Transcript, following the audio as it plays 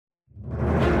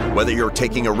Whether you're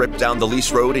taking a rip down the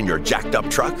lease road in your jacked up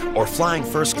truck or flying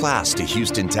first class to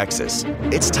Houston, Texas,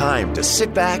 it's time to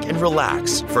sit back and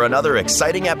relax for another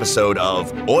exciting episode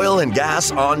of Oil and Gas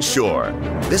on Shore.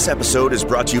 This episode is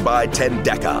brought to you by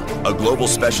Tendeca, a global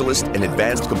specialist in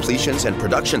advanced completions and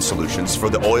production solutions for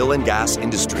the oil and gas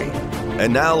industry.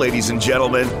 And now, ladies and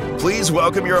gentlemen, please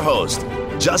welcome your host,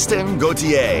 Justin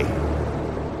Gauthier.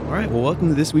 All right, well, welcome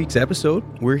to this week's episode.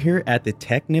 We're here at the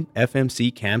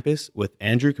TechnipFMC campus with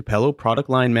Andrew Cappello, Product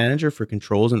Line Manager for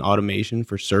Controls and Automation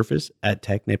for Surface at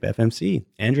TechnipFMC.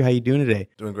 Andrew, how you doing today?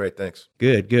 Doing great, thanks.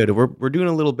 Good. We're doing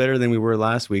a little better than we were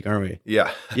last week, aren't we?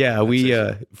 Yeah. Yeah, we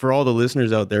for all the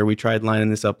listeners out there, we tried lining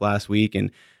this up last week, and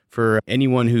for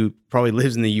anyone who probably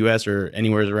lives in the U.S. or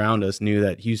anywhere around us knew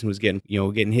that Houston was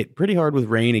getting hit pretty hard with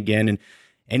rain again, and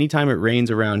anytime it rains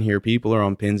around here, people are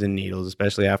on pins and needles,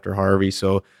 especially after Harvey.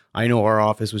 So I know our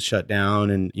office was shut down,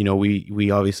 and we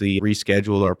obviously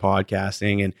rescheduled our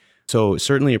podcasting, and so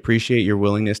certainly appreciate your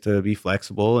willingness to be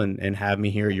flexible and have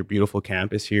me here at your beautiful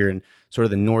campus here in sort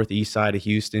of the northeast side of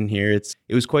Houston here.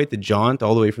 It was quite the jaunt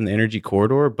all the way from the Energy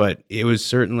Corridor, but it was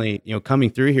certainly,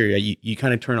 coming through here, you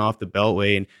kind of turn off the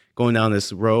Beltway and going down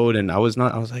this road, and I was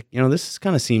like, this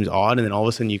kind of seems odd, and then all of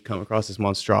a sudden you come across this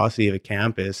monstrosity of a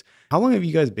campus. How long have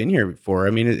you guys been here for?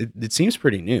 I mean, it seems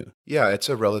pretty new. Yeah, it's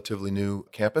a relatively new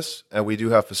campus, and we do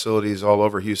have facilities all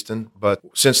over Houston, but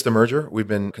since the merger, we've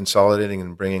been consolidating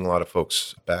and bringing a lot of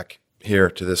folks back here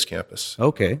to this campus.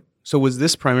 Okay. So was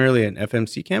this primarily an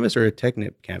FMC campus or a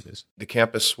Technip campus? The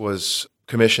campus was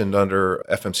commissioned under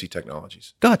FMC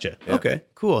Technologies. Gotcha. Yeah. Okay,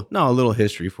 cool. Now a little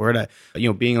history for it.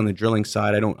 Being on the drilling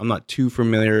side, I'm not too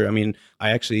familiar. I mean, I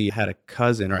actually had a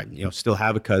cousin, or still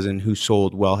have a cousin who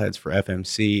sold wellheads for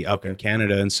FMC up in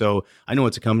Canada, and so I know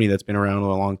it's a company that's been around a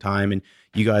long time, and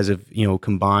you guys have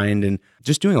combined and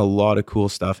just doing a lot of cool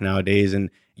stuff nowadays, and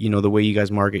the way you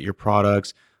guys market your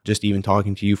products. Just even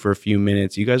talking to you for a few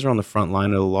minutes, you guys are on the front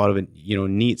line of a lot of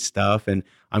neat stuff, and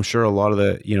I'm sure a lot of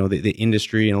the the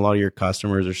industry and a lot of your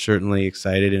customers are certainly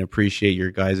excited and appreciate your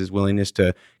guys' willingness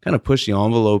to kind of push the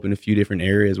envelope in a few different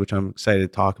areas, which I'm excited to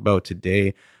talk about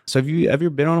today. So have you ever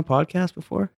been on a podcast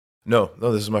before? No,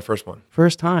 this is my first one.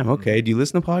 First time, okay. Do you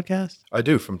listen to podcasts? I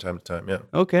do from time to time, yeah.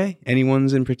 Okay. Any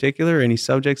ones in particular? Any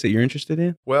subjects that you're interested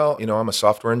in? Well, I'm a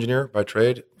software engineer by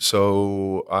trade,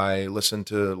 so I listen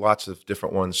to lots of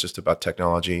different ones just about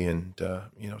technology and,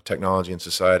 technology and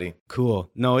society. Cool.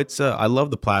 No, it's I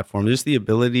love the platform. Just the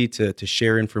ability to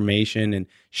share information and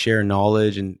share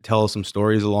knowledge and tell some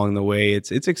stories along the way.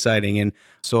 It's exciting, and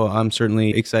so I'm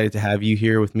certainly excited to have you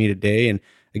here with me today. And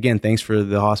again, thanks for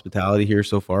the hospitality here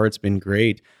so far. It's been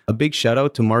great. A big shout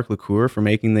out to Mark LaCour for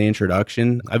making the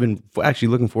introduction. I've been actually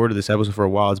looking forward to this episode for a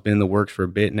while. It's been in the works for a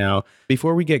bit now.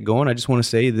 Before we get going, I just want to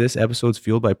say this episode's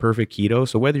fueled by Perfect Keto.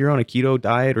 So whether you're on a keto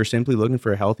diet or simply looking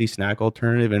for a healthy snack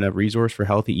alternative and a resource for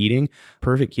healthy eating,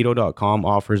 perfectketo.com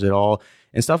offers it all.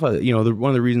 And stuff, one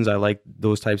of the reasons I like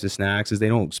those types of snacks is they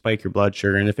don't spike your blood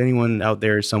sugar. And if anyone out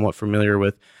there is somewhat familiar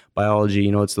with biology,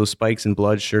 it's those spikes in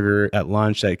blood sugar at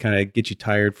lunch that kind of get you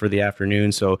tired for the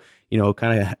afternoon. So,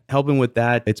 kind of helping with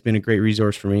that, it's been a great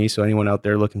resource for me. So anyone out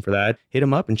there looking for that, hit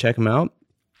them up and check them out.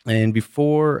 And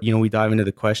before, we dive into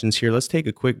the questions here, let's take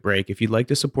a quick break. If you'd like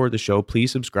to support the show,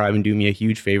 please subscribe and do me a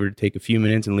huge favor to take a few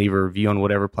minutes and leave a review on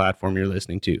whatever platform you're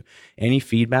listening to. Any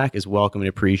feedback is welcome and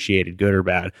appreciated, good or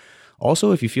bad.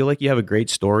 Also, if you feel like you have a great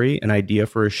story, an idea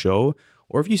for a show,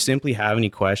 or if you simply have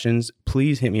any questions,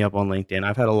 please hit me up on LinkedIn.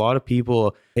 I've had a lot of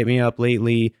people hit me up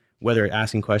lately, whether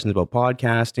asking questions about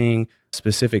podcasting,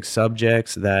 specific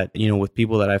subjects that, with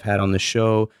people that I've had on the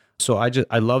show. So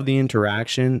I love the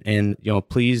interaction, and,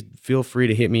 please feel free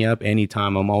to hit me up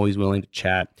anytime. I'm always willing to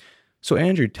chat. So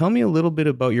Andrew, tell me a little bit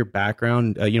about your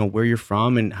background, where you're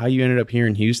from and how you ended up here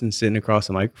in Houston sitting across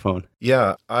the microphone.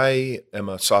 Yeah, I am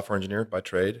a software engineer by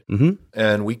trade,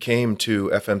 and we came to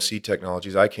FMC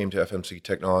Technologies. I came to FMC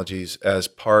Technologies as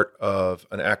part of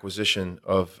an acquisition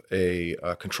of a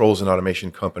controls and automation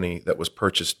company that was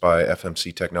purchased by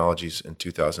FMC Technologies in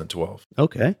 2012.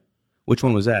 Okay. Which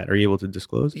one was that? Are you able to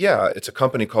disclose? Yeah, it's a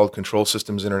company called Control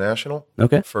Systems International.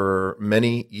 Okay. For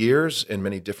many years in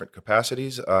many different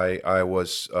capacities, I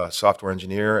was a software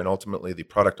engineer and ultimately the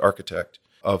product architect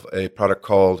of a product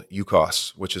called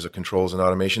OGOS, which is a controls and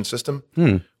automation system,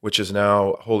 which is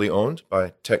now wholly owned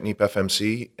by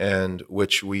TechnipFMC and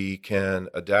which we can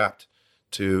adapt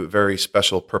to very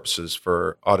special purposes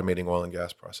for automating oil and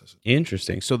gas processes.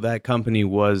 Interesting. So that company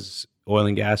was oil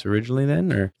and gas originally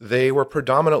then, or? They were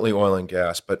predominantly oil and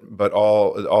gas, but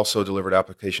also delivered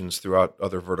applications throughout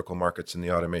other vertical markets in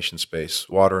the automation space,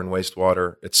 water and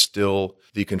wastewater. It's still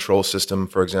the control system,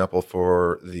 for example,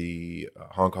 for the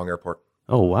Hong Kong airport.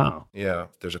 Oh, wow. Yeah,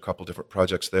 there's a couple different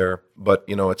projects there. But,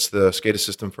 it's the SCADA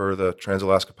system for the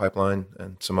Trans-Alaska Pipeline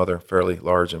and some other fairly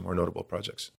large and more notable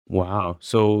projects. Wow.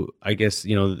 So I guess,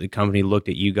 the company looked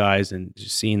at you guys and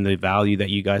just seeing the value that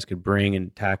you guys could bring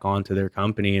and tack on to their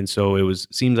company. And so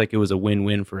seems like it was a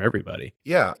win-win for everybody.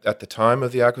 Yeah, at the time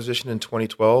of the acquisition in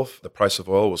 2012, the price of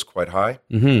oil was quite high.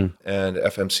 Mm-hmm. And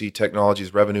FMC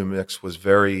Technologies' revenue mix was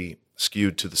very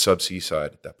skewed to the subsea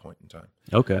side at that point in time.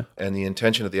 Okay. And the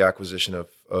intention of the acquisition of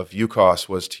OGOS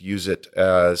was to use it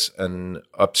as an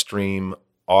upstream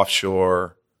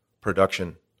offshore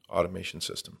production automation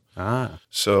system.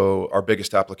 So our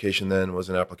biggest application then was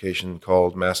an application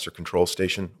called Master Control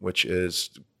Station, which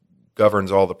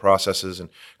governs all the processes and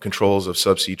controls of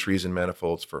subsea trees and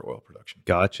manifolds for oil production.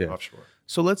 Gotcha. Offshore.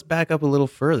 So let's back up a little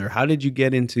further. How did you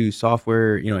get into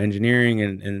software, engineering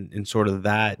and sort of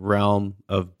that realm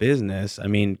of business? I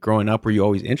mean, growing up, were you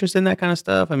always interested in that kind of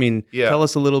stuff? I mean, Tell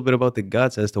us a little bit about the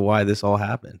guts as to why this all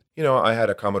happened. I had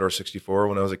a Commodore 64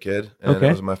 when I was a kid, and it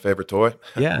was my favorite toy.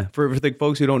 Yeah. For the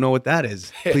folks who don't know what that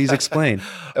is, please explain.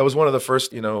 It was one of the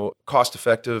first,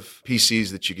 cost-effective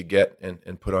PCs that you could get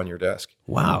and put on your desk.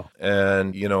 Wow.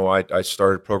 And, I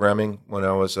started programming when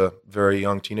I was a very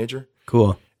young teenager.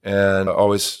 Cool. And I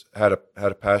always had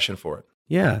a passion for it.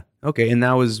 Yeah. Okay. And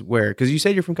that was where? Because you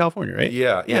said you're from California, right?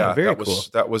 Yeah. Very cool.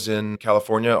 That was in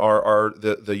California.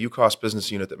 The UCOS business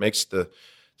unit that makes the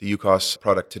UCOS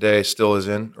product today still is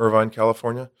in Irvine,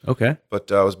 California. Okay.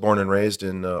 But I was born and raised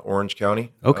in Orange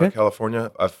County,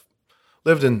 California. I've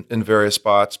lived in various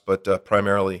spots, but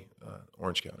primarily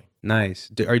Orange County. Nice.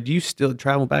 Do you still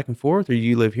travel back and forth, or do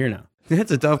you live here now?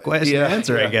 That's a tough question to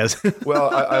answer, I guess. Well,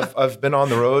 I've been on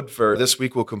the road for this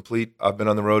week. I've been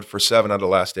on the road for 7 out of the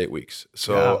last 8 weeks.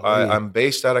 So I'm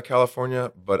based out of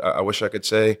California, but I wish I could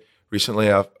say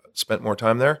recently I've spent more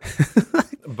time there.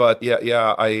 But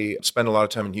I spend a lot of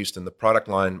time in Houston. My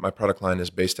product line is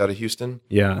based out of Houston.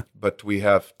 Yeah. But we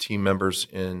have team members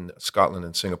in Scotland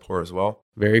and Singapore as well.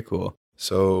 Very cool.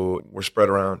 So we're spread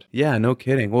around. Yeah, no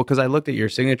kidding. Well, because I looked at your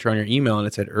signature on your email and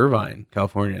it said Irvine,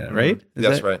 California, right?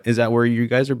 That's right. Is that where you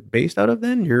guys are based out of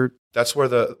then? That's where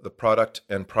the product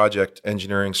and project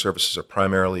engineering services are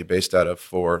primarily based out of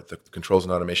for the controls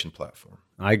and automation platform.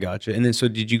 I gotcha. And then, so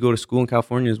did you go to school in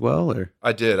California as well, or?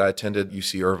 I did. I attended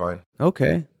UC Irvine.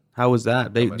 Okay. How was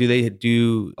that? Do they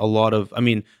do a lot of,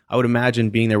 I would imagine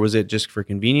being there, was it just for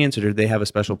convenience, or did they have a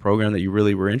special program that you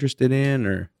really were interested in,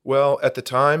 or? Well, at the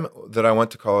time that I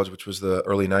went to college, which was the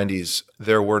early 90s,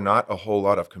 there were not a whole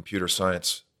lot of computer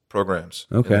science programs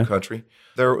in the country.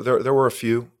 There were a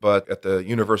few, but at the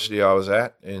university I was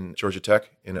at in Georgia Tech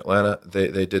in Atlanta,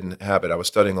 they didn't have it. I was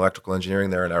studying electrical engineering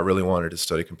there, and I really wanted to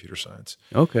study computer science.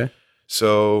 Okay.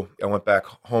 So I went back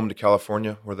home to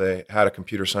California where they had a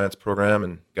computer science program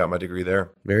and got my degree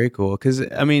there. Very cool. Because,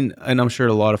 and I'm sure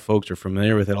a lot of folks are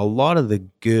familiar with it. A lot of the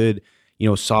good,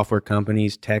 software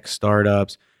companies, tech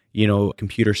startups,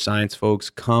 computer science folks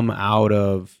come out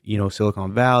of,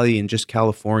 Silicon Valley and just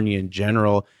California in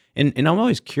general. And I'm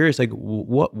always curious, like,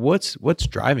 what's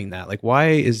driving that? Like,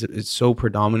 why is it so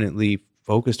predominantly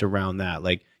focused around that?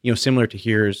 Like, similar to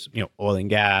here's, oil and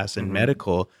gas and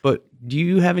medical. But do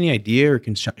you have any idea or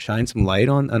can shine some light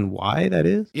on why that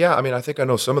is? Yeah, I think I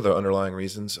know some of the underlying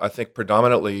reasons. I think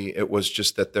predominantly it was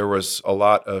just that there was a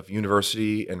lot of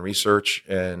university and research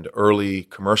and early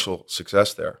commercial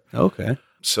success there. Okay.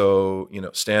 So,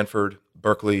 Stanford,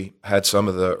 Berkeley had some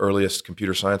of the earliest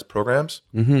computer science programs.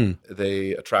 Mm-hmm.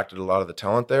 They attracted a lot of the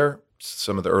talent there.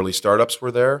 Some of the early startups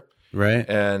were there. Right.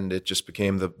 And it just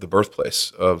became the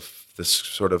birthplace of this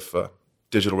sort of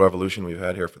digital revolution we've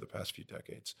had here for the past few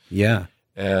decades. Yeah.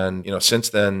 And, since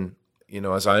then,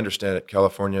 as I understand it,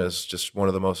 California is just one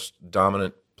of the most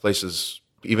dominant places.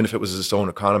 Even if it was its own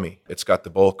economy, it's got the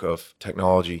bulk of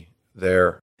technology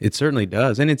there. It certainly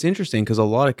does. And it's interesting because a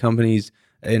lot of companies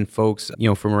and folks,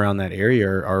 from around that area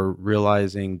are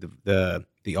realizing the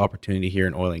opportunity here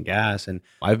in oil and gas. And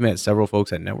I've met several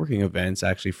folks at networking events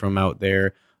actually from out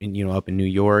there and, up in New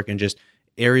York and just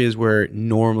areas where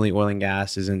normally oil and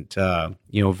gas isn't,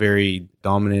 very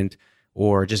dominant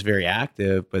or just very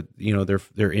active, but,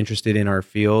 they're interested in our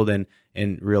field and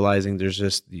realizing there's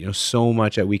just, so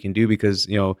much that we can do because,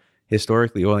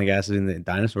 historically oil and gas is in the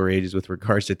dinosaur ages with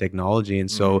regards to technology. And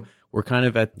so we're kind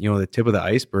of at, the tip of the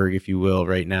iceberg, if you will,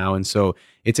 right now. And so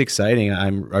it's exciting. I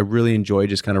really enjoy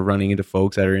just kind of running into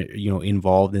folks that are,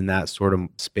 involved in that sort of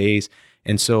space.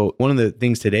 And so one of the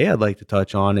things today I'd like to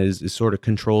touch on is sort of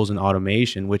controls and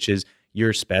automation, which is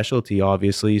your specialty,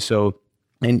 obviously. So,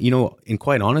 and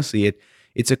quite honestly,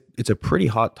 it's a pretty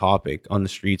hot topic on the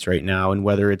streets right now. And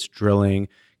whether it's drilling,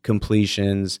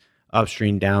 completions,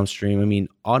 upstream, downstream. I mean,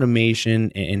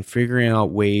 automation and figuring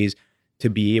out ways to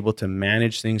be able to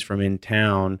manage things from in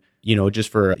town, just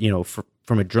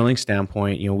from a drilling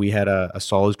standpoint, we had a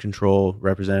solids control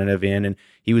representative in, and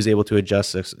he was able to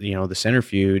adjust this, the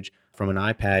centrifuge from an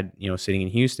iPad, sitting in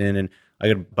Houston. And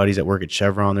I got buddies that work at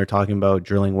Chevron. They're talking about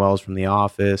drilling wells from the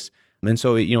office. And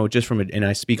so, and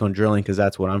I speak on drilling because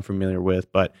that's what I'm familiar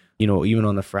with. But, even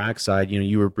on the frac side,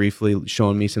 you were briefly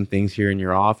showing me some things here in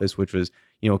your office, which was,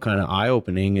 kind of eye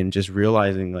opening, and just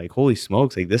realizing like, holy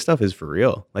smokes, like this stuff is for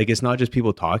real. Like, it's not just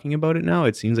people talking about it now.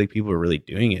 It seems like people are really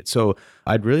doing it. So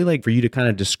I'd really like for you to kind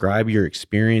of describe your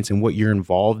experience and what you're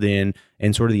involved in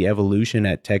and sort of the evolution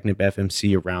at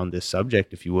TechnipFMC around this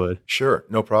subject, if you would. Sure.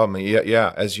 No problem.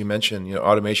 Yeah. As you mentioned,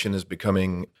 automation is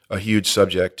becoming a huge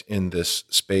subject in this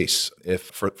space. If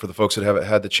for the folks that haven't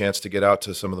had the chance to get out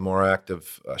to some of the more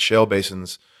active shale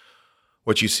basins,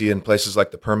 what you see in places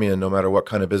like the Permian, no matter what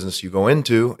kind of business you go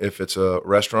into, if it's a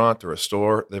restaurant or a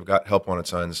store, they've got help wanted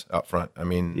signs out front. I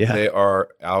mean, They are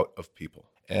out of people,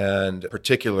 and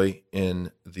particularly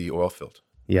in the oil field.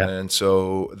 Yeah. And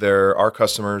so our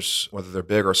customers, whether they're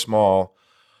big or small,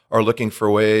 are looking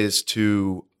for ways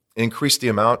to increase the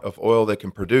amount of oil they can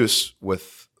produce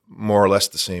with more or less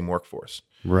the same workforce.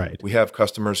 Right. We have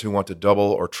customers who want to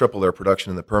double or triple their production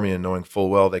in the Permian, knowing full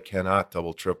well they cannot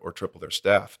double, triple their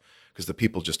staff, because the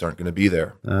people just aren't going to be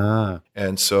there.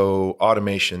 And so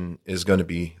automation is going to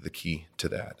be the key to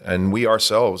that. And we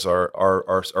ourselves,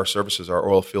 our services, our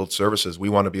oil field services, we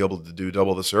want to be able to do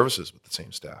double the services with the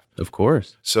same staff. Of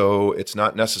course. So it's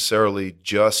not necessarily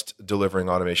just delivering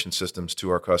automation systems to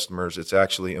our customers. It's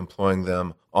actually employing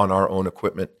them on our own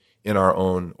equipment in our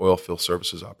own oil field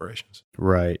services operations.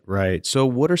 Right. So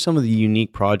what are some of the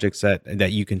unique projects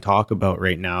that you can talk about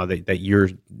right now that you're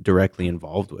directly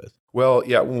involved with? Well,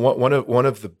 yeah, one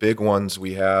of the big ones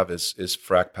we have is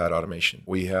frac pad automation.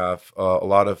 We have a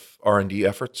lot of R&D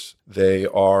efforts. They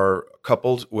are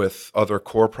coupled with other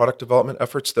core product development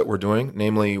efforts that we're doing,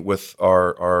 namely with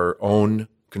our own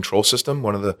control system.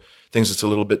 One of the things that's a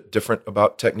little bit different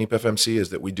about TechnipFMC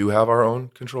is that we do have our own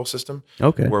control system,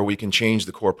 where we can change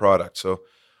the core product. So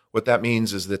what that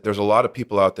means is that there's a lot of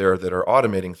people out there that are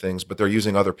automating things, but they're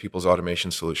using other people's automation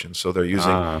solutions. So they're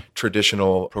using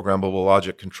traditional programmable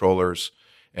logic controllers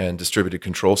and distributed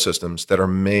control systems that are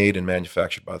made and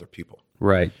manufactured by other people.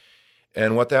 Right.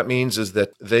 And what that means is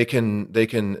that they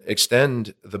can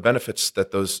extend the benefits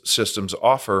that those systems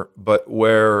offer, but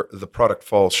where the product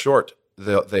falls short,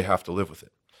 they have to live with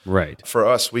it. Right. For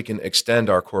us, we can extend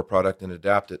our core product and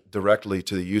adapt it directly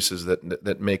to the uses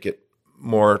that make it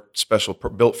more special,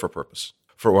 built for purpose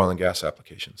for oil and gas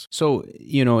applications. So,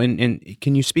 and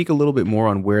can you speak a little bit more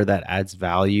on where that adds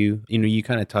value? You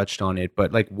kind of touched on it,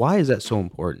 but like, why is that so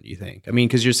important, do you think? I mean,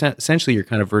 because you're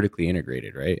kind of vertically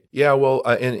integrated, right? Yeah, well,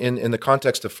 in the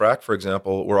context of frac, for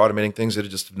example, we're automating things that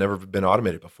just have never been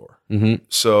automated before. Mm-hmm.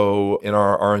 So in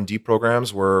our R&D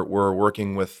programs, we're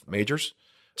working with majors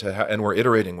and we're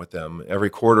iterating with them. Every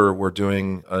quarter, we're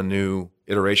doing a new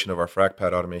iteration of our frac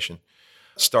pad automation,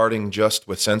 starting just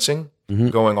with sensing,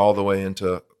 going all the way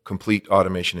into complete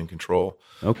automation and control,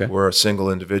 where a single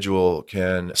individual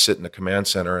can sit in a command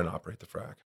center and operate the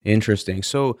frac. Interesting.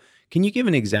 So can you give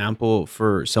an example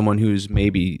for someone who's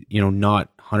maybe,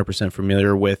 not 100%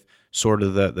 familiar with sort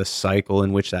of the cycle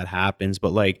in which that happens,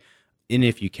 but and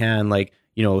if you can,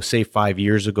 say 5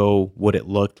 years ago, what it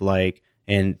looked like,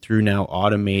 and through now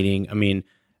automating, I mean,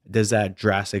 does that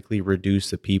drastically reduce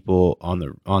the people on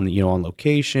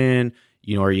location?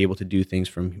 Are you able to do things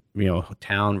from,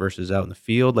 town versus out in the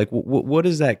field? Like, what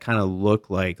does that kind of look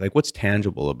like? Like, what's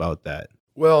tangible about that?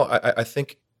 Well, I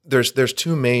think there's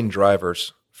two main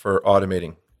drivers for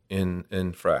automating in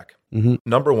frac. Mm-hmm.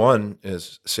 Number one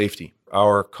is safety.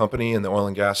 Our company and the oil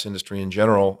and gas industry in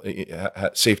general,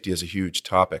 safety is a huge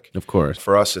topic. Of course.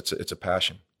 For us, it's a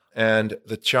passion. And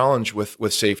the challenge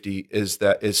with safety is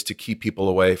to keep people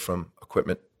away from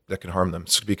equipment that can harm them.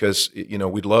 Because,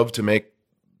 we'd love to make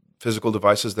physical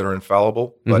devices that are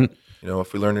infallible, but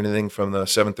if we learned anything from the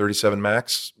 737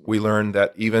 MAX, we learned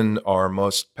that even our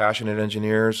most passionate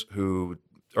engineers who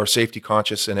are safety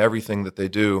conscious in everything that they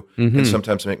do can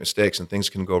sometimes make mistakes and things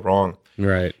can go wrong.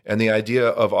 Right. And the idea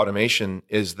of automation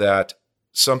is that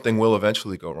something will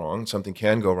eventually go wrong, something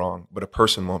can go wrong, but a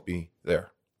person won't be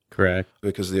there. Correct.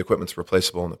 Because the equipment's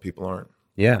replaceable and the people aren't.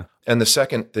 Yeah. And the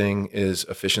second thing is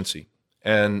efficiency.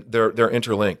 And they're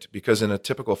interlinked, because in a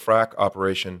typical frac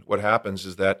operation, what happens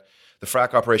is that the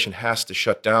frac operation has to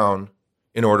shut down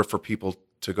in order for people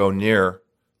to go near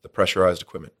the pressurized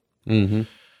equipment. Mm-hmm.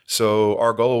 So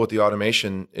our goal with the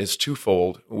automation is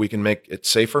twofold. We can make it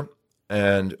safer,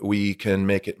 and we can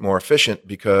make it more efficient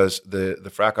because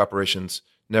the frac operations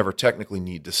never technically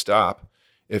need to stop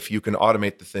if you can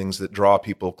automate the things that draw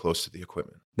people close to the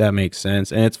equipment. That makes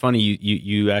sense. And it's funny,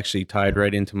 you actually tied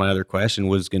right into my other question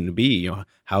was going to be,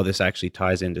 how this actually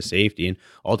ties into safety. And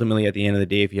ultimately, at the end of the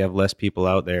day, if you have less people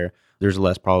out there, there's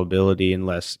less probability and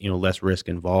less risk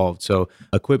involved. So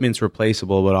equipment's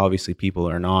replaceable, but obviously people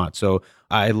are not. So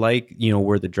I like,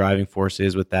 where the driving force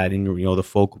is with that, and, the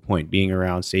focal point being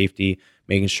around safety,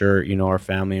 making sure, our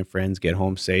family and friends get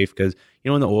home safe. Because,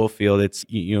 in the oil field, it's,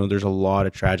 there's a lot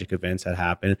of tragic events that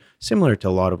happen similar to a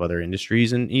lot of other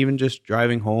industries. And even just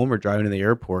driving home or driving to the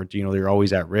airport, they're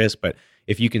always at risk. But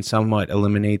if you can somewhat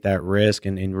eliminate that risk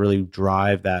and really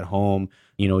drive that home,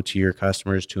 to your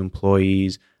customers, to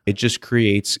employees, it just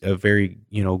creates a very,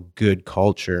 good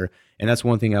culture. And that's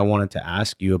one thing I wanted to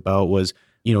ask you about was,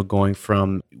 going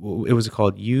from, it was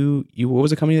called what was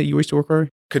the company that you used to work for?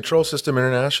 Control System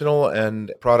International,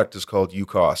 and product is called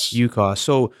OGOS. OGOS.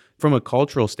 So from a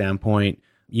cultural standpoint,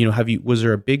 was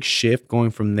there a big shift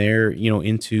going from there,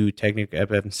 into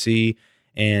TechnipFMC?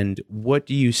 And what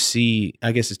do you see?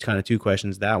 I guess it's kind of two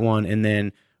questions, that one. And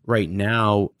then right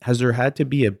now, has there had to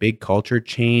be a big culture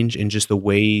change in just the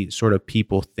way sort of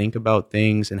people think about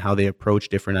things and how they approach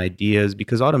different ideas?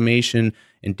 Because automation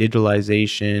and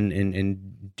digitalization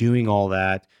and doing all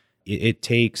that, it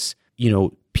takes,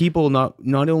 people, not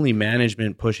only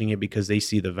management pushing it because they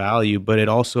see the value, but it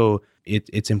also,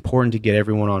 it's important to get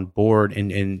everyone on board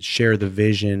and share the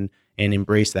vision and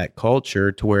embrace that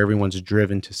culture to where everyone's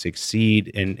driven to succeed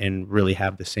and really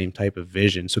have the same type of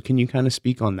vision. So can you kind of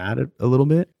speak on that a little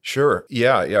bit? Sure.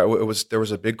 Yeah. There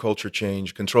was a big culture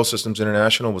change. Control Systems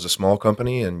International was a small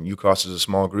company, and UCOS is a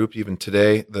small group. Even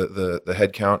today, the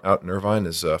head count out in Irvine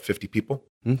is 50 people.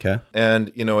 Okay.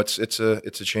 And it's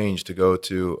a change to go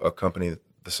to a company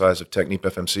the size of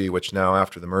TechnipFMC, which now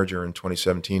after the merger in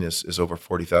 2017 is over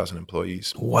 40,000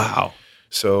 employees. Wow.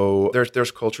 So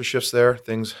there's culture shifts there.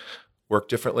 Things work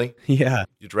differently. Yeah.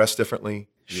 You dress differently.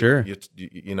 Sure. You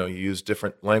use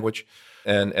different language.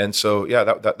 And so, yeah,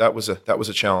 that was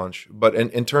a challenge. But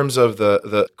in terms of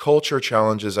the culture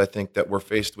challenges, I think that we're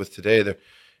faced with today,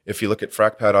 if you look at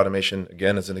frac pad automation,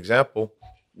 again, as an example,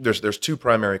 there's two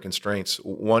primary constraints.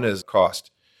 One is cost.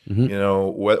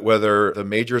 Mm-hmm. Whether the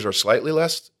majors are slightly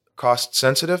less cost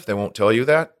sensitive, they won't tell you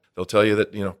that. They'll tell you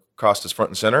that, cost is front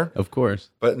and center. Of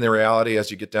course. But in the reality, as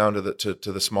you get down to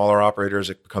the smaller operators,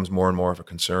 it becomes more and more of a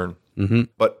concern. Mm-hmm.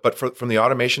 But from the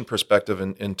automation perspective,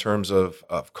 in terms of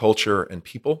culture and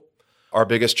people, our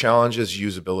biggest challenge is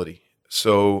usability.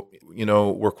 So,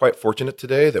 we're quite fortunate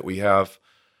today that we have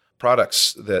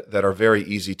products that are very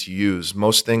easy to use.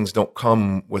 Most things don't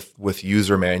come with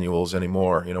user manuals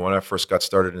anymore. When I first got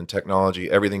started in technology,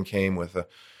 everything came with a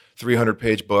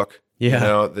 300-page book.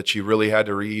 Yeah. That you really had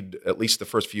to read at least the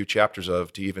first few chapters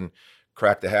of to even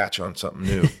crack the hatch on something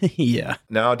new. Yeah.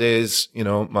 Nowadays,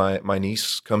 my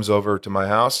niece comes over to my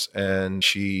house and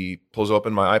she pulls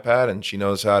open my iPad and she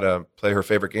knows how to play her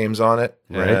favorite games on it.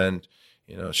 Right. And,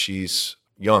 she's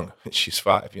young. She's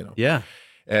 5, Yeah.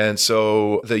 And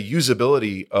so the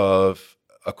usability of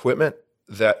equipment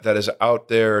that is out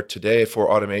there today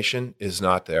for automation is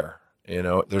not there.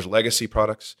 There's legacy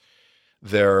products.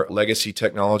 They're legacy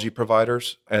technology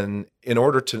providers. And in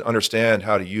order to understand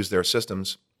how to use their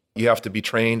systems, you have to be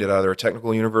trained at either a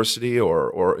technical university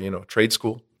or trade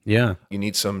school. Yeah. You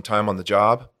need some time on the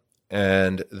job,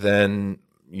 and then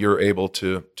you're able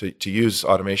to use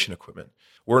automation equipment.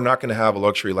 We're not going to have a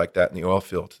luxury like that in the oil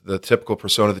field. The typical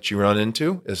persona that you run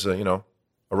into is a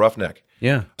roughneck.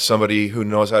 Yeah. Somebody who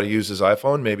knows how to use his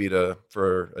iPhone, maybe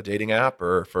for a dating app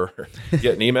or for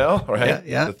get an email, right?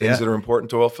 Yeah. The things that are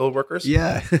important to oil field workers.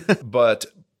 Yeah. But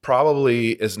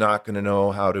probably is not going to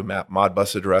know how to map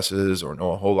Modbus addresses or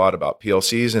know a whole lot about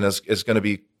PLCs, and is going to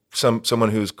be someone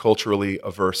who's culturally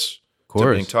averse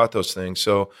to being taught those things.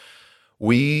 So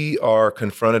we are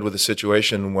confronted with a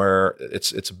situation where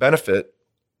it's a benefit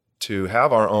to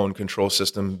have our own control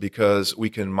system because we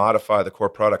can modify the core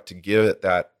product to give it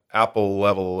that Apple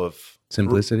level of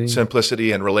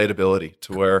simplicity and relatability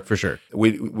to where for sure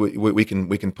we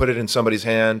can put it in somebody's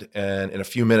hand, and in a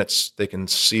few minutes they can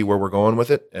see where we're going with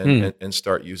it and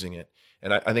start using it.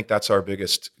 And I think that's our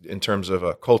biggest, in terms of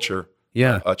a culture,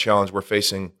 a challenge we're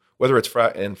facing, whether it's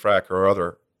in frac or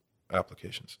other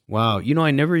applications. Wow.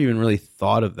 I never even really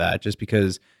thought of that, just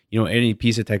because any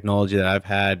piece of technology that I've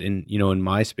had in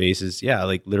my space is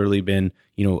like literally been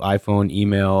iPhone,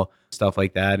 email, stuff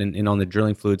like that. And on the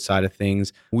drilling fluid side of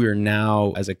things, we are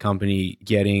now, as a company,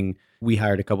 we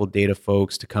hired a couple of data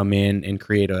folks to come in and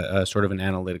create a sort of an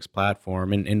analytics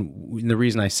platform. And the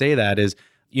reason I say that is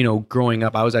growing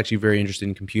up, I was actually very interested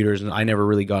in computers, and I never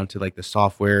really got into like the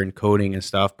software and coding and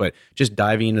stuff, but just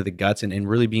diving into the guts and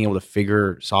really being able to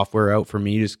figure software out for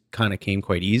me just kind of came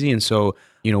quite easy. And so,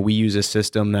 we use a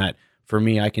system that for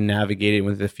me, I can navigate it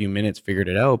within a few minutes, figured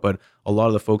it out. But a lot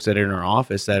of the folks that are in our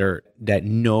office that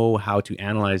know how to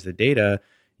analyze the data,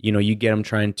 you get them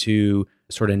trying to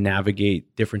sort of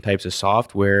navigate different types of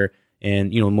software.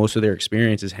 And, most of their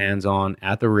experience is hands-on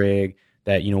at the rig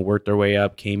that, worked their way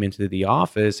up, came into the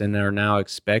office, and are now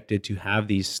expected to have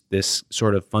this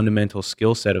sort of fundamental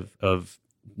skill set of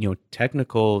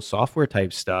technical software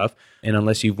type stuff. And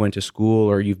unless you've went to school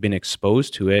or you've been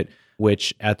exposed to it,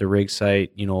 which at the rig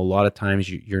site, a lot of times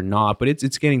you're not, but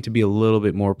it's getting to be a little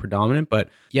bit more predominant. But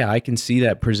yeah, I can see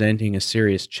that presenting a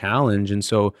serious challenge. And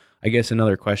so I guess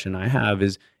another question I have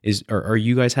is are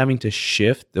you guys having to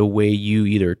shift the way you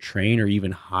either train or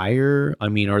even hire? I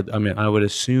would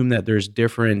assume that there's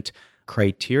different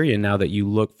criteria now that you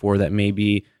look for that may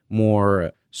be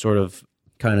more sort of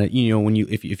kind of, when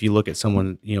if you look at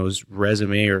someone's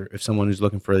resume, or if someone who's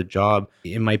looking for a job,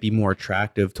 it might be more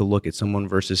attractive to look at someone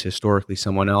versus historically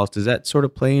someone else. Does that sort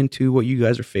of play into what you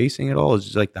guys are facing at all?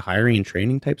 Is it like the hiring and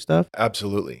training type stuff?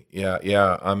 Absolutely.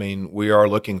 Yeah. I mean, we are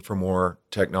looking for more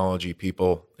technology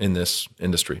people in this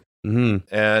industry.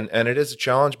 Mm-hmm. And it is a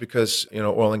challenge because,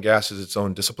 oil and gas is its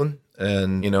own discipline.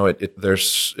 And,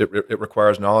 it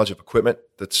requires knowledge of equipment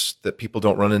that people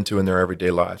don't run into in their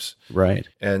everyday lives. Right.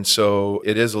 And so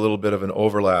it is a little bit of an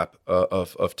overlap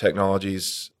of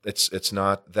technologies. It's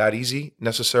not that easy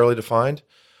necessarily to find,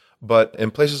 but in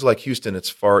places like Houston,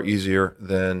 it's far easier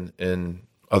than in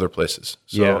other places.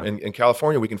 So in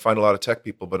California, we can find a lot of tech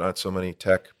people, but not so many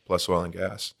tech plus oil and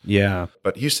gas. Yeah.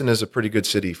 But Houston is a pretty good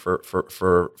city for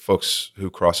folks who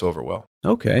cross over well.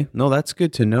 Okay. No, that's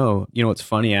good to know. It's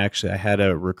funny, actually. I had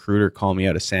a recruiter call me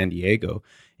out of San Diego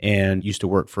and used to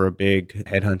work for a big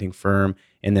headhunting firm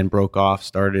and then broke off,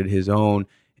 started his own.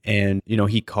 And,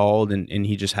 he called and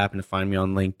he just happened to find me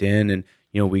on LinkedIn, and,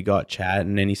 we got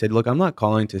chatting, and he said, look, I'm not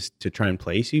calling to try and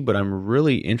place you, but I'm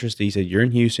really interested. He said, you're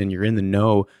in Houston, you're in the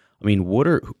know. I mean, what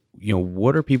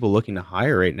are people looking to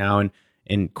hire right now?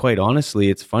 And quite honestly,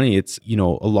 it's funny. It's, a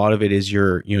lot of it is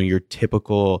your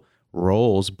typical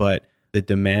roles, but the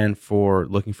demand for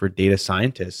looking for data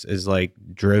scientists is like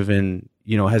driven,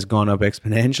 has gone up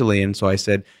exponentially. And so I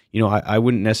said, I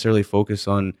wouldn't necessarily focus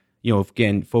on,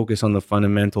 focus on the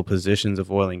fundamental positions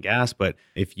of oil and gas. But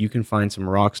if you can find some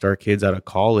rock star kids out of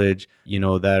college,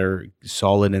 that are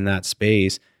solid in that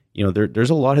space, there's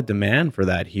a lot of demand for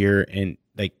that here. And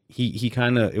like he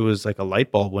kind of, it was like a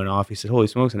light bulb went off. He said, holy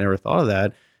smokes, I never thought of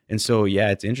that. And so,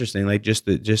 yeah, it's interesting. Like just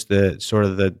the sort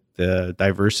of the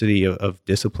diversity of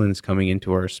disciplines coming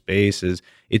into our space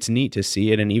it's neat to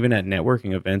see it. And even at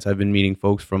networking events, I've been meeting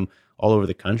folks from all over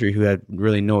the country who had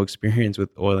really no experience with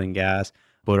oil and gas,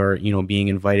 but are, being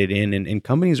invited in, and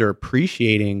companies are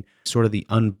appreciating sort of the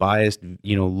unbiased,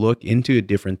 look into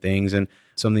different things. And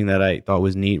something that I thought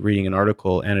was neat, reading an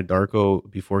article,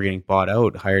 Anadarko, before getting bought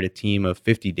out, hired a team of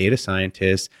 50 data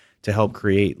scientists to help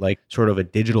create like sort of a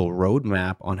digital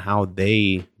roadmap on how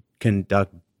they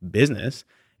conduct business.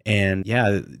 And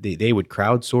yeah, they would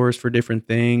crowdsource for different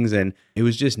things. And it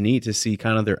was just neat to see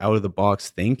kind of their out of the box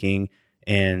thinking,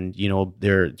 and,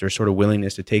 their sort of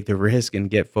willingness to take the risk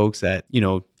and get folks that,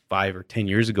 5 or 10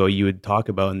 years ago you would talk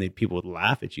about, and people would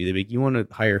laugh at you. They'd be like, you want to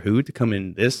hire who to come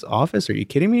in this office? Are you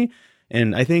kidding me?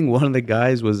 And I think one of the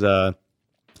guys was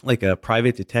like a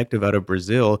private detective out of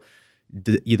Brazil,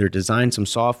 either designed some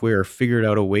software or figured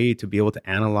out a way to be able to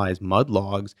analyze mud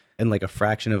logs in like a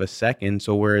fraction of a second.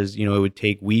 So whereas, it would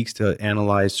take weeks to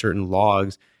analyze certain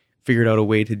logs, figured out a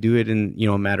way to do it in,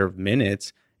 a matter of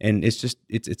minutes. And it's just,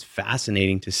 it's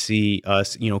fascinating to see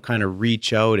us, kind of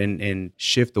reach out and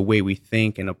shift the way we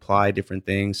think and apply different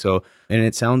things. So, and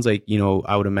it sounds like,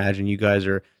 I would imagine you guys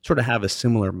are sort of have a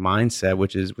similar mindset,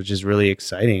 which is really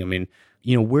exciting. I mean,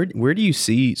 where do you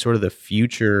see sort of the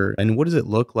future, and what does it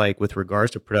look like with regards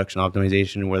to production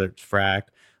optimization, whether it's frac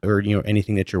or,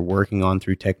 anything that you're working on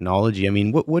through technology? I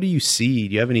mean, what do you see?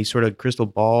 Do you have any sort of crystal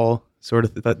ball sort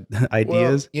of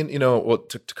ideas? Well,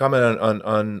 to comment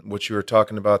on what you were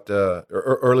talking about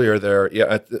earlier there,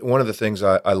 yeah, one of the things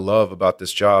I love about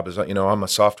this job is, I'm a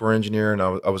software engineer, and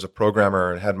I was a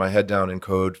programmer and had my head down in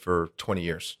code for 20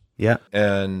 years. Yeah.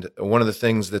 And one of the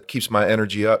things that keeps my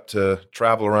energy up to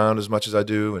travel around as much as I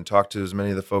do and talk to as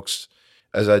many of the folks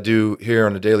as I do here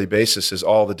on a daily basis is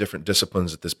all the different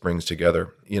disciplines that this brings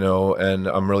together, and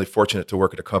I'm really fortunate to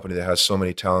work at a company that has so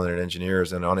many talented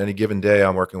engineers. And on any given day,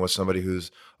 I'm working with somebody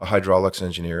who's a hydraulics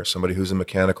engineer, somebody who's a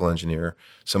mechanical engineer,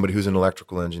 somebody who's an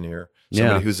electrical engineer,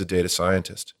 somebody who's a data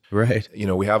scientist. Right.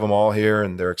 We have them all here,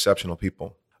 and they're exceptional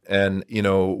people. And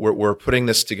we're putting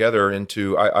this together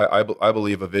into I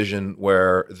believe a vision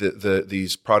where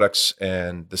these products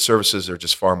and the services are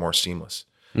just far more seamless.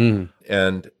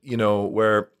 And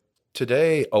where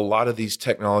today a lot of these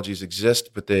technologies exist,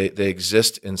 but they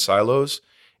exist in silos,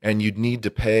 and you'd need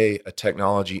to pay a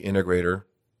technology integrator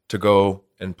to go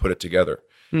and put it together.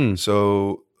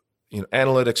 So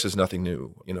analytics is nothing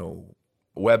new.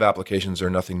 Web applications are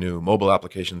nothing new. Mobile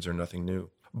applications are nothing new.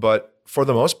 But for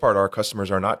the most part, our customers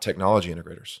are not technology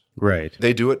integrators. Right.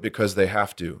 They do it because they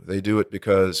have to. They do it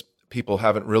because people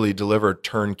haven't really delivered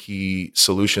turnkey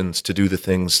solutions to do the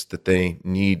things that they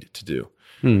need to do.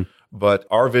 But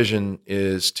our vision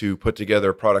is to put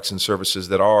together products and services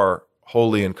that are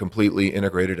wholly and completely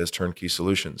integrated as turnkey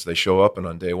solutions. They show up, and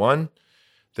on day one,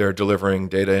 they're delivering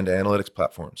data into analytics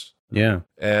platforms. Yeah.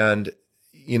 And,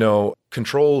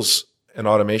 controls and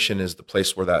automation is the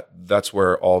place where that's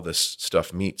where all this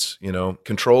stuff meets.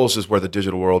 Controls is where the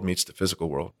digital world meets the physical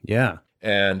world. Yeah.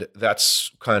 And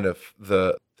that's kind of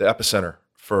the epicenter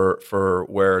for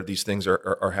where these things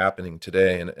are happening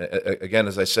today. And again,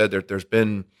 as I said, there's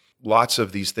been lots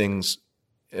of these things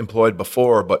employed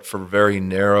before, but for very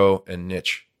narrow and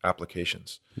niche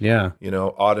applications. Yeah.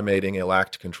 Automating a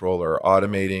LACT controller,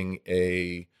 automating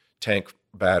a tank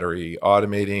battery,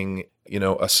 automating,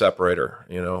 a separator,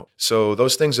 So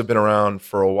those things have been around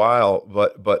for a while,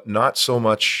 but not so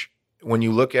much when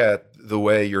you look at the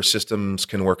way your systems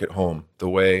can work at home, the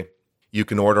way you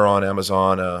can order on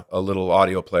Amazon a little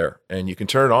audio player, and you can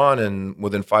turn it on, and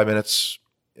within 5 minutes,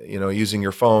 using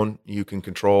your phone, you can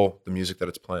control the music that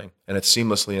it's playing, and it's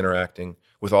seamlessly interacting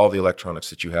with all the electronics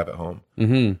that you have at home.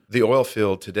 The oil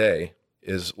field today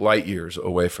is light years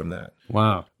away from that.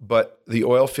 Wow. But the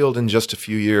oil field in just a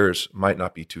few years might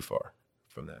not be too far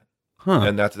from that.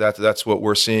 And that's what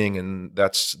we're seeing, and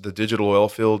that's the digital oil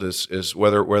field is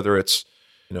whether it's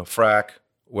frac,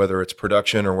 whether it's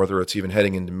production, or whether it's even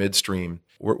heading into midstream.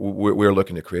 We're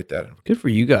looking to create that. Good for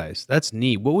you guys. That's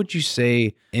neat. What would you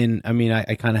say?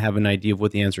 I kind of have an idea of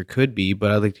what the answer could be,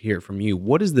 but I'd like to hear it from you.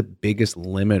 What is the biggest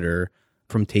limiter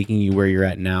from taking you where you're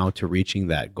at now to reaching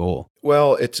that goal?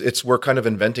 Well, it's we're kind of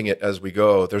inventing it as we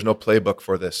go. There's no playbook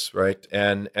for this, right?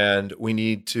 And we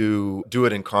need to do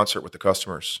it in concert with the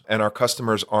customers. And our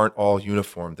customers aren't all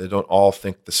uniform. They don't all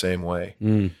think the same way.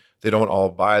 They don't all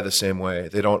buy the same way.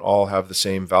 They don't all have the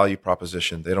same value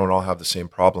proposition. They don't all have the same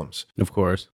problems. Of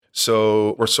course.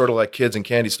 So we're sort of like kids in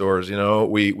candy stores,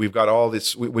 we've got all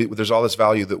this, there's all this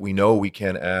value that we know we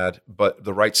can add, but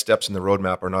the right steps in the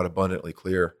roadmap are not abundantly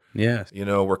clear. Yes.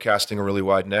 We're casting a really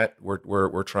wide net.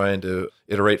 We're trying to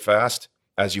iterate fast,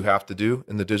 as you have to do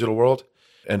in the digital world,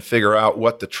 and figure out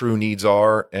what the true needs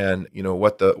are, and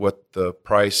what the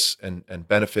price and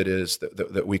benefit is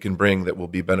that we can bring that will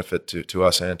be benefit to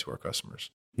us and to our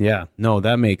customers. Yeah, no,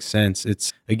 that makes sense.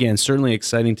 It's, again, certainly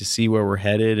exciting to see where we're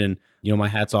headed, and my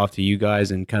hat's off to you guys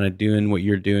and kind of doing what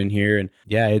you're doing here. And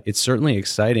yeah, it's certainly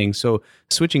exciting. So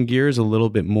switching gears a little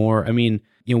bit more,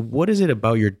 what is it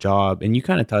about your job? And you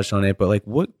kind of touched on it, but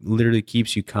what literally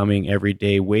keeps you coming every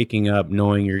day, waking up,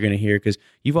 knowing you're going to hear? Because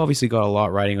you've obviously got a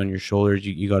lot riding on your shoulders.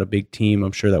 You got a big team,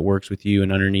 I'm sure, that works with you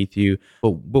and underneath you.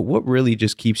 But what really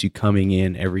just keeps you coming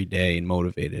in every day and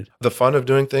motivated? The fun of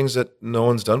doing things that no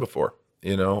one's done before,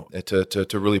 to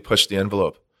really push the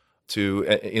envelope.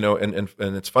 And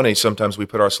it's funny, sometimes we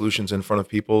put our solutions in front of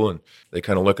people and they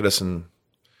kind of look at us and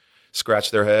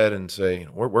scratch their head and say,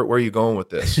 where are you going with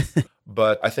this?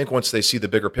 But I think once they see the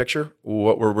bigger picture,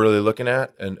 what we're really looking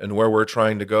at and where we're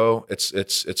trying to go,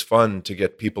 it's fun to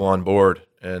get people on board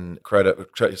and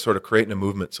sort of creating a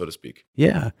movement, so to speak.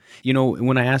 Yeah.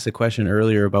 When I asked the question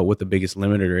earlier about what the biggest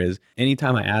limiter is,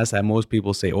 anytime I ask that, most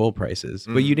people say oil prices,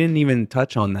 but you didn't even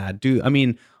touch on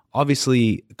that.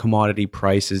 Obviously commodity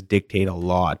prices dictate a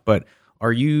lot, but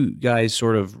are you guys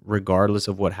sort of, regardless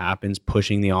of what happens,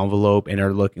 pushing the envelope and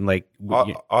are looking like...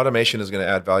 Automation is going to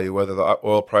add value whether the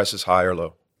oil price is high or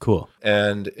low. Cool.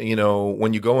 And,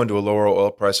 when you go into a lower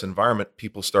oil price environment,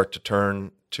 people start to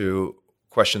turn to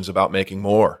questions about making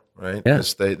more, right? Yeah.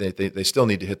 Because they still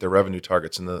need to hit their revenue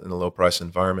targets in the low price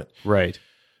environment. Right.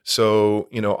 So,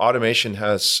 automation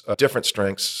has different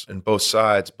strengths in both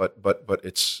sides, but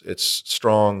it's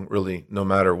strong really no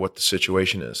matter what the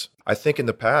situation is. I think in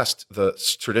the past, the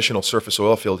traditional surface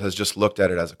oil field has just looked at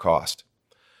it as a cost,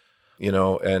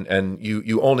 and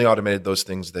you only automated those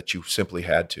things that you simply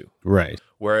had to. Right.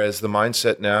 Whereas the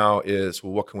mindset now is,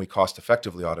 well, what can we cost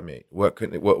effectively automate? What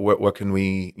can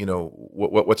we,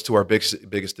 what's to our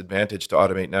biggest advantage to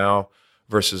automate now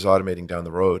versus automating down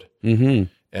the road? Mm-hmm.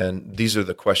 And these are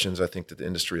the questions I think that the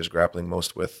industry is grappling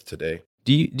most with today.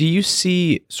 Do you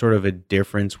see sort of a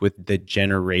difference with the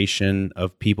generation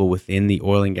of people within the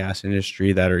oil and gas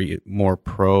industry that are more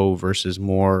pro versus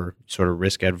more sort of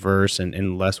risk adverse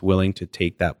and less willing to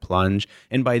take that plunge?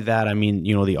 And by that, I mean,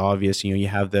 the obvious, you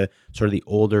have the sort of the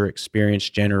older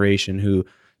experienced generation who,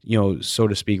 so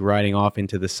to speak, riding off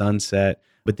into the sunset.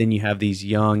 But then you have these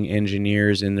young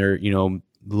engineers in their,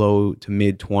 low to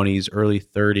mid 20s, early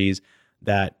 30s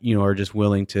that, are just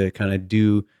willing to kind of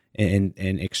do and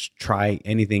try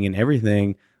anything and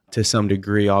everything to some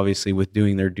degree, obviously with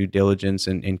doing their due diligence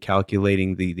and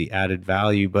calculating the added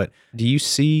value. But do you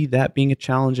see that being a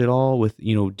challenge at all with,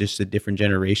 just the different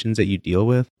generations that you deal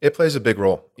with? It plays a big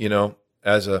role.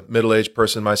 As a middle-aged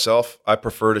person myself, I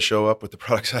prefer to show up with the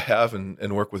products I have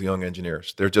and work with young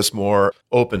engineers. They're just more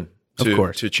open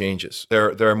to changes.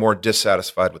 They're more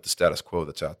dissatisfied with the status quo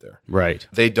that's out there. Right.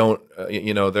 They don't,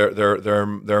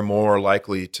 they're more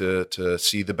likely to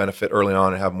see the benefit early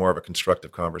on and have more of a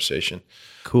constructive conversation.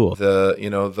 Cool.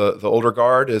 The older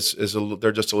guard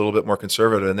they're just a little bit more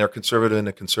conservative, and they're conservative in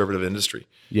a conservative industry.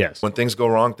 Yes. When things go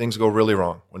wrong, things go really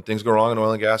wrong. When things go wrong in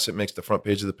oil and gas, it makes the front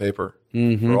page of the paper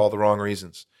for all the wrong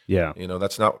reasons. Yeah.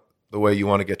 That's not the way you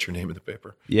want to get your name in the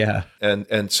paper. Yeah.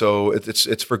 And so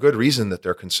it's for good reason that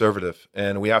they're conservative,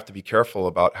 and we have to be careful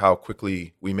about how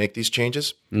quickly we make these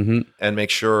changes and make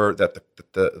sure that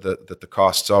the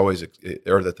costs always,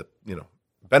 or that the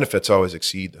benefits always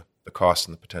exceed the costs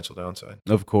and the potential downside.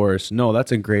 Of course. No,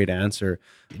 that's a great answer.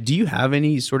 Do you have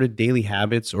any sort of daily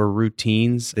habits or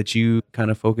routines that you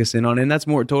kind of focus in on? And that's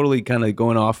more totally kind of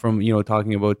going off from,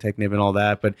 talking about Technip and all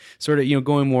that, but sort of,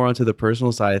 going more onto the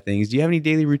personal side of things. Do you have any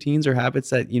daily routines or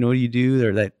habits that, you do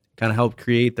or that kind of help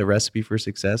create the recipe for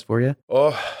success for you?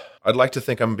 Oh, I'd like to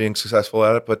think I'm being successful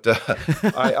at it, but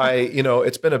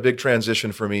it's been a big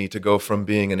transition for me to go from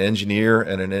being an engineer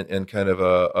and kind of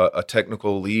a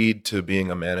technical lead to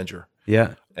being a manager.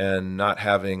 Yeah. And not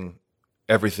having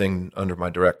everything under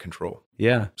my direct control.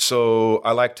 Yeah. So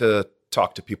I like to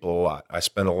talk to people a lot. I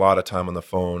spend a lot of time on the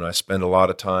phone. I spend a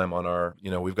lot of time on our,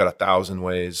 we've got 1,000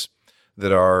 ways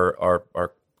that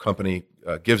our company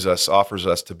offers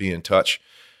us to be in touch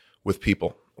with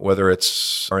people. Whether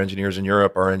it's our engineers in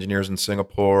Europe, our engineers in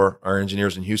Singapore, our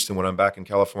engineers in Houston when I'm back in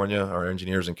California, our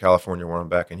engineers in California when I'm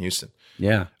back in Houston.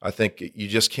 Yeah. I think you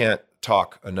just can't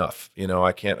talk enough.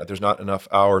 There's not enough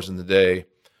hours in the day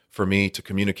for me to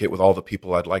communicate with all the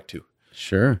people I'd like to.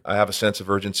 Sure. I have a sense of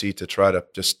urgency to try to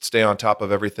just stay on top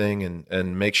of everything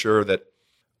and make sure that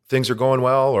things are going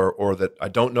well or that I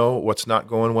don't know what's not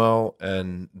going well,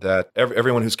 and that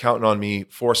everyone who's counting on me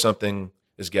for something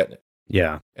is getting it.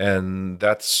 Yeah. And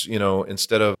that's,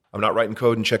 instead of, I'm not writing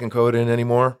code and checking code in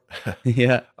anymore.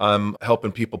 Yeah. I'm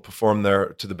helping people perform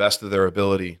to the best of their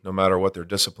ability, no matter what their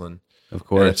discipline. Of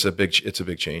course. And it's a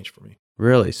big change for me.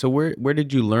 Really? So where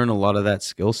did you learn a lot of that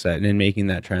skill set and in making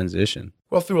that transition?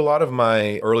 Well, through a lot of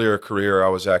my earlier career, I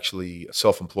was actually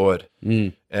self-employed.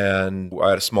 And I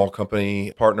had a small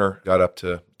company partner, got up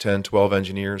to 10, 12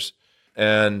 engineers.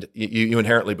 And you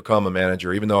inherently become a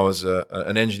manager. Even though I was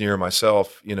an engineer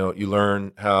myself, you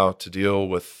learn how to deal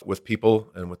with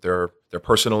people and with their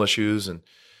personal issues, and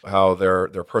how their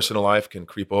personal life can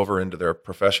creep over into their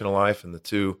professional life, and the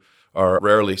two are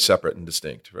rarely separate and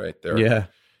distinct, right?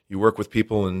 You work with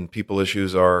people, and people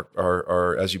issues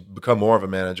are as you become more of a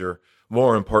manager,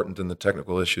 more important than the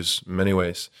technical issues in many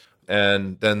ways.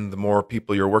 And then the more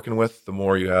people you're working with, the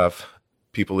more you have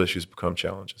people issues become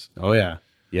challenges. Oh yeah.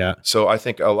 Yeah. So I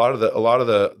think a lot of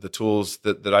the tools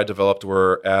that I developed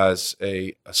were as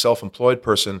a self-employed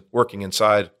person working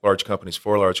inside large companies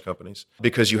for large companies,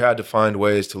 because you had to find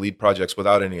ways to lead projects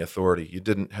without any authority. You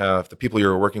didn't have, the people you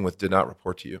were working with did not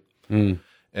report to you.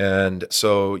 And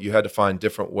so you had to find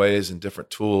different ways and different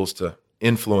tools to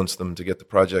influence them to get the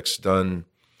projects done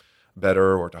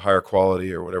better or to higher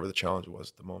quality or whatever the challenge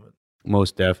was at the moment.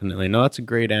 Most definitely. No, that's a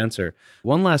great answer.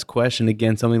 One last question,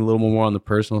 again, something a little more on the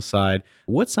personal side.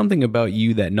 What's something about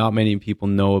you that not many people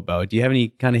know about? Do you have any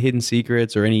kind of hidden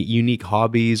secrets or any unique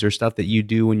hobbies or stuff that you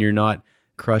do when you're not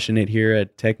crushing it here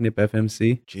at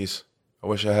TechnipFMC? Jeez, I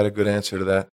wish I had a good answer to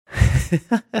that.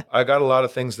 I got a lot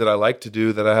of things that I like to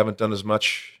do that I haven't done as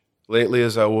much lately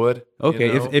as I would. Okay,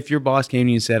 if your boss came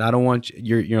to you and said, "I don't want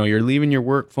you're leaving your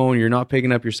work phone, you're not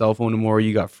picking up your cell phone anymore,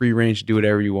 you got free range to do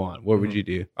whatever you want," what would you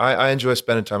do? I enjoy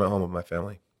spending time at home with my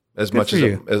family, as much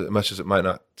as it might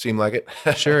not seem like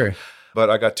it. Sure, but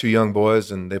I got 2 young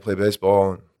boys and they play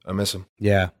baseball and I miss them.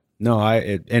 Yeah. No,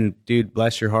 and dude,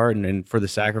 bless your heart, and for the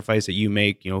sacrifice that you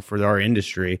make, for our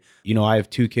industry. I have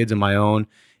 2 kids of my own,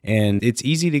 and it's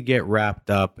easy to get wrapped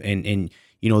up and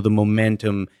the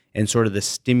momentum and sort of the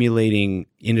stimulating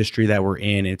industry that we're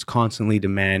in. It's constantly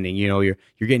demanding. You're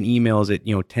getting emails at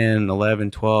 10,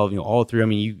 11, 12, all through. I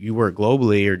mean, you work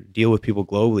globally or deal with people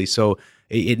globally, so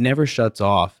it never shuts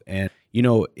off. And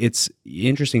it's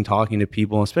interesting talking to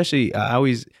people, especially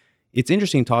it's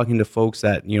interesting talking to folks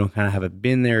that kind of have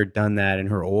been there, done that,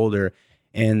 and are older.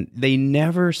 And they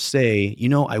never say,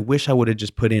 I wish I would have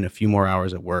just put in a few more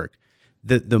hours at work.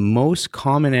 The most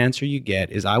common answer you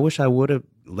get is, I wish I would have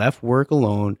left work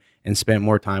alone and spent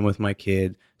more time with my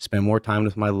kids, spent more time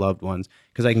with my loved ones.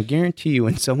 Because I can guarantee you,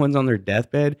 when someone's on their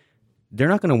deathbed, they're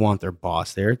not going to want their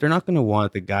boss there. They're not going to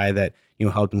want the guy that,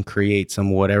 helped them create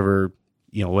some whatever,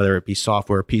 whether it be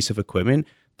software or piece of equipment.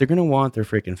 They're going to want their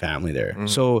freaking family there. Mm.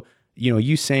 So,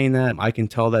 you saying that, I can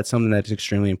tell that's something that's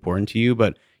extremely important to you,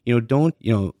 but don't,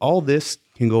 all this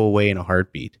can go away in a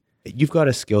heartbeat. You've got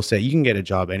a skill set. You can get a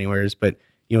job anywheres, but,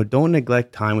 don't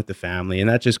neglect time with the family. And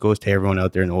that just goes to everyone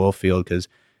out there in the oil field. Cause,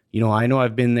 I know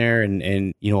I've been there and,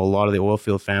 a lot of the oil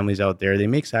field families out there, they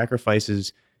make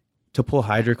sacrifices to pull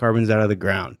hydrocarbons out of the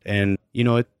ground. And,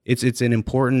 it's an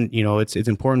important, it's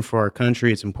important for our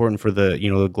country. It's important for the,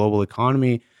 the global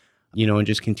economy, and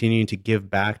just continuing to give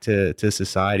back to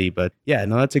society. But yeah,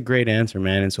 no, that's a great answer,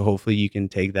 man. And so hopefully you can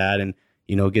take that and,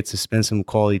 get to spend some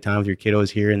quality time with your kiddos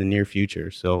here in the near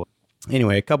future. So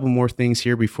anyway, a couple more things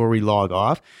here before we log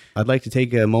off. I'd like to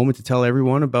take a moment to tell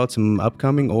everyone about some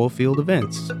upcoming oil field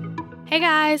events. Hey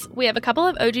guys, we have a couple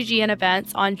of OGGN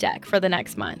events on deck for the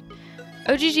next month.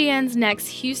 OGGN's next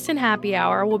Houston Happy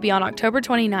Hour will be on October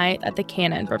 29th at the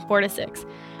Cannon from 4 to 6.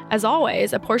 As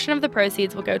always, a portion of the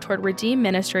proceeds will go toward Redeem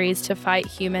Ministries to fight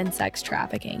human sex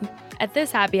trafficking. At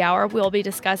this happy hour, we'll be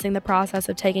discussing the process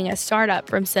of taking a startup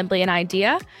from simply an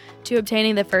idea to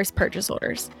obtaining the first purchase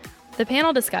orders. The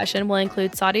panel discussion will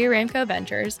include Saudi Aramco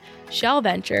Ventures, Shell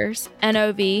Ventures,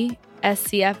 NOV,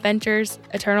 SCF Ventures,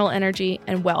 Eternal Energy,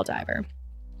 and Welldiver.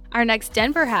 Our next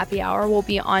Denver happy hour will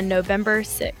be on November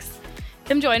 6th.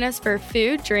 Come join us for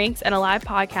food, drinks, and a live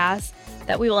podcast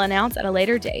that we will announce at a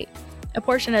later date. A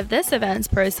portion of this event's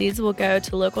proceeds will go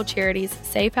to local charities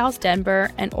Safe House Denver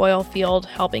and Oilfield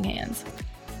Helping Hands.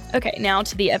 Okay, now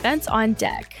to the events on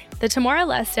deck. The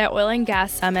Timor-Leste Oil and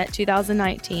Gas Summit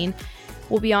 2019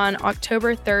 will be on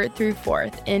October 3rd through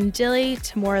 4th in Dili,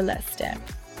 Timor-Leste.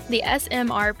 The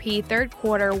SMRP third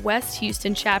quarter West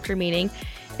Houston chapter meeting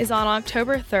is on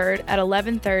October 3rd at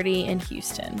 11:30 in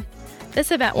Houston. This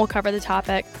event will cover the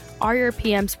topic, are your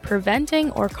PMs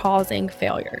preventing or causing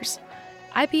failures?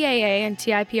 IPAA and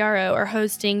TIPRO are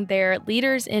hosting their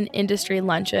Leaders in Industry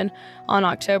Luncheon on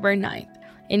October 9th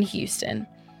in Houston.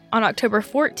 On October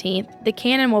 14th, the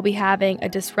Cannon will be having a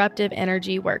Disruptive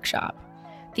Energy Workshop.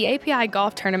 The API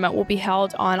Golf Tournament will be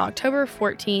held on October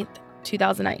 14th,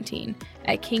 2019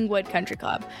 at Kingwood Country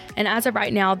Club. And as of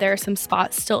right now, there are some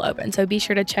spots still open, so be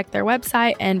sure to check their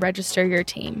website and register your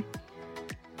team.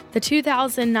 The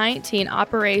 2019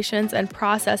 Operations and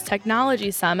Process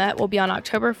Technology Summit will be on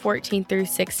October 14th through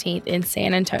 16th in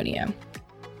San Antonio.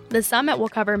 The summit will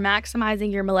cover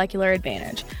maximizing your molecular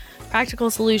advantage,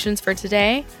 practical solutions for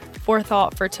today,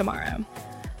 forethought for tomorrow.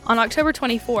 On October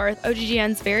 24th,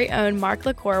 OGGN's very own Mark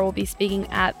LaCour will be speaking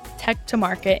at Tech to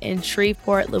Market in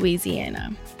Shreveport,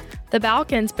 Louisiana. The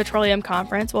Balkans Petroleum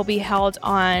Conference will be held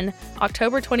on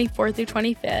October 24th through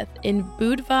 25th in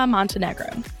Budva,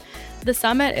 Montenegro. The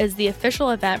summit is the official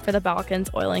event for the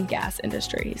Balkans oil and gas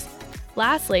industries.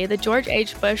 Lastly, the George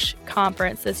H. Bush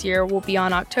Conference this year will be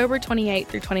on October 28th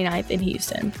through 29th in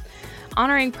Houston.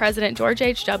 Honoring President George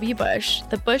H.W. Bush,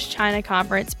 the Bush-China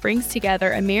Conference brings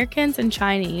together Americans and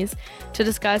Chinese to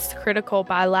discuss critical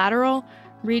bilateral,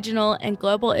 regional, and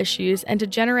global issues and to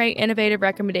generate innovative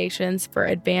recommendations for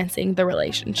advancing the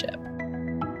relationship.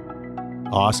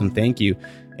 Awesome. Thank you.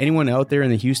 Anyone out there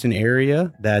in the Houston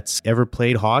area that's ever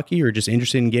played hockey or just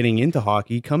interested in getting into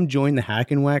hockey, come join the Hack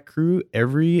and Whack crew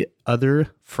every other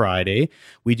Friday.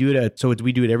 We do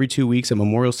it every 2 weeks at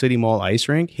Memorial City Mall Ice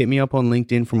Rink. Hit me up on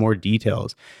LinkedIn for more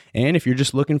details. And if you're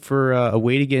just looking for a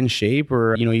way to get in shape,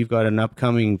 or you've got an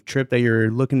upcoming trip that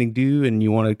you're looking to do and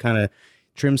you want to kind of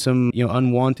trim some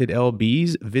unwanted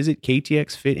LBs, visit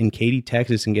KTX Fit in Katy,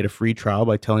 Texas, and get a free trial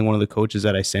by telling one of the coaches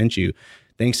that I sent you.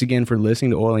 Thanks again for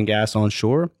listening to Oil and Gas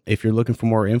Onshore. If you're looking for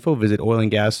more info, visit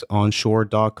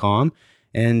oilandgasonshore.com.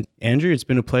 And Andrew, it's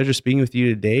been a pleasure speaking with you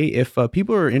today. If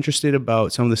people are interested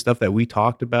about some of the stuff that we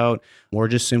talked about, or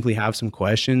just simply have some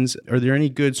questions, are there any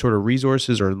good sort of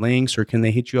resources or links, or can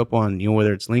they hit you up on,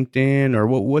 whether it's LinkedIn, or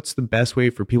what's the best way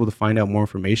for people to find out more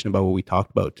information about what we talked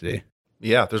about today?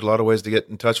 Yeah, there's a lot of ways to get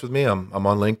in touch with me. I'm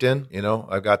on LinkedIn.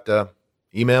 I've got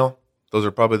email. Those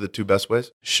are probably the two best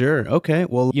ways. Sure. Okay.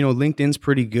 Well, LinkedIn's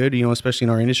pretty good, especially in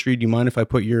our industry. Do you mind if I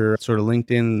put your sort of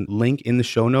LinkedIn link in the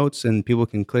show notes and people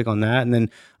can click on that? And then,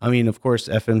 of course,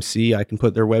 FMC, I can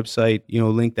put their website,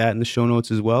 link that in the show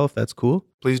notes as well, if that's cool.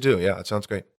 Please do. Yeah, it sounds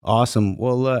great. Awesome.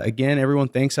 Well, again, everyone,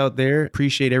 thanks out there.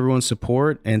 Appreciate everyone's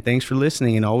support and thanks for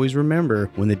listening. And always remember,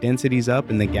 when the density's up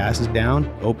and the gas is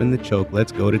down, open the choke.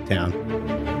 Let's go to town.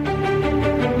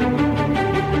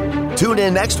 Tune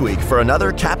in next week for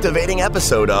another captivating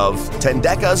episode of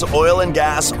Tendeca's Oil and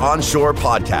Gas Onshore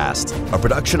Podcast, a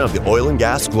production of the Oil and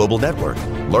Gas Global Network.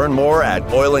 Learn more at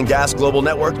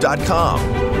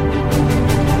oilandgasglobalnetwork.com.